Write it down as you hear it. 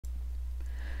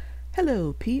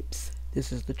Hello peeps,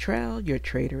 this is the Trail, your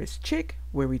trader is Chick,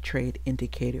 where we trade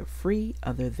indicator free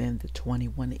other than the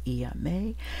 21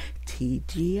 EMA.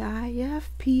 TGIF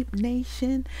Peep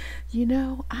Nation. You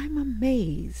know, I'm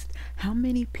amazed how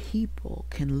many people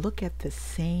can look at the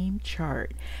same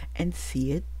chart and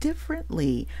see it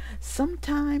differently.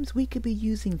 Sometimes we could be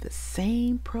using the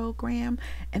same program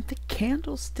and the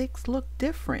candlesticks look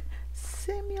different,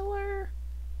 similar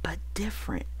but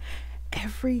different.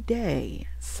 Every day,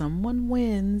 someone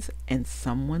wins and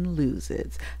someone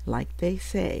loses. Like they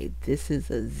say, this is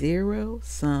a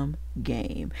zero-sum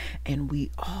game, and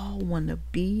we all want to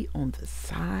be on the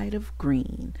side of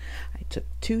green. I took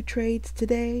 2 trades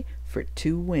today for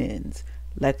 2 wins.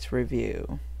 Let's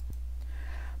review.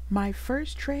 My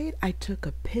first trade, I took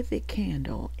a pivot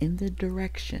candle in the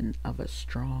direction of a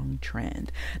strong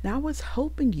trend. Now, I was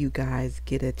hoping you guys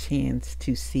get a chance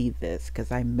to see this because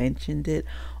I mentioned it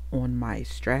on my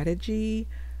strategy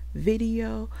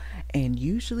video, and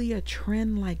usually a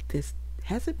trend like this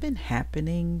hasn't been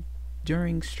happening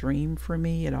during stream for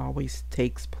me. It always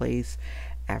takes place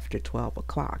after 12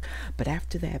 o'clock, but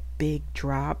after that big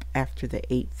drop after the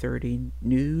 8:30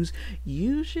 news,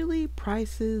 usually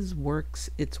prices works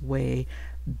its way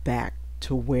back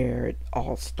to where it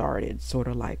all started, sort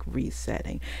of like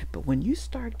resetting. But when you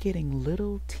start getting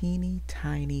little teeny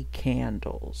tiny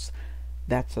candles,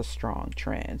 that's a strong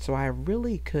trend. So I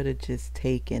really could have just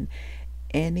taken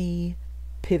any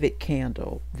pivot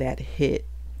candle that hit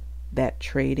that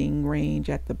trading range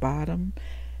at the bottom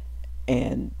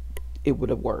and it would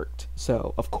have worked.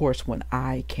 So of course when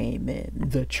I came in,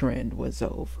 the trend was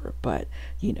over, but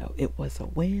you know, it was a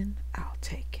win. I'll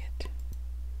take it.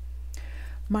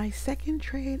 My second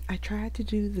trade, I tried to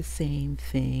do the same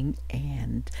thing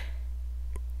and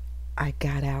I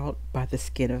got out by the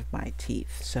skin of my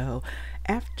teeth. So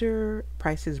after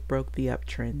prices broke the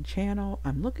uptrend channel,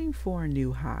 I'm looking for a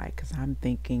new high because I'm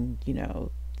thinking, you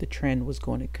know, the trend was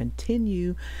going to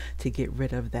continue to get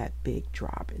rid of that big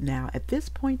drop. Now at this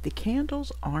point, the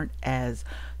candles aren't as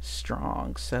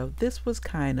strong, so this was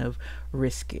kind of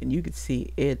risky, and you could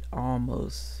see it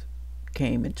almost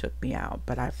came and took me out,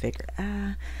 but I figured,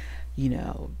 you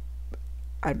know,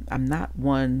 I'm not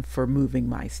one for moving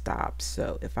my stops,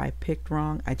 so if I picked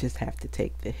wrong, I just have to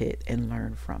take the hit and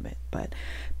learn from it. But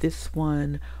this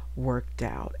one worked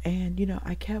out, and you know,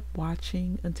 I kept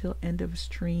watching until end of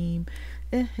stream.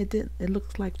 It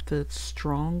looks like the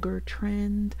stronger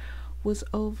trend was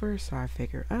over, so I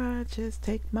figured I'd just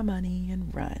take my money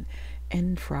and run.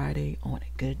 End Friday on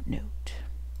a good note.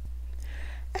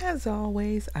 As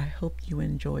always, I hope you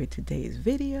enjoyed today's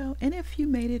video, and if you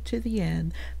made it to the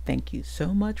end, thank you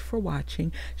so much for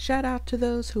watching. Shout out to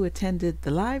those who attended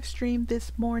the live stream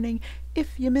this morning.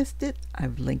 If you missed it,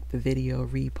 I've linked the video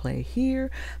replay here.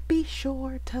 Be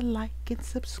sure to like and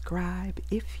subscribe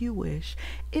if you wish.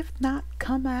 If not,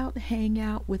 come out, hang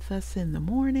out with us in the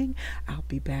morning. I'll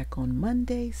be back on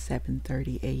Monday,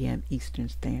 7:30 a.m. Eastern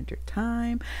Standard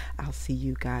Time. I'll see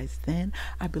you guys then.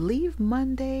 I believe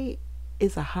Monday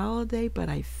is a holiday, but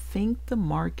I think the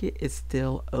market is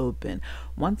still open.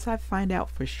 Once I find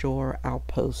out for sure, I'll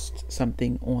post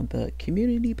something on the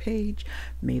community page.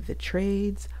 May the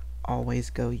trades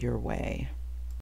always go your way.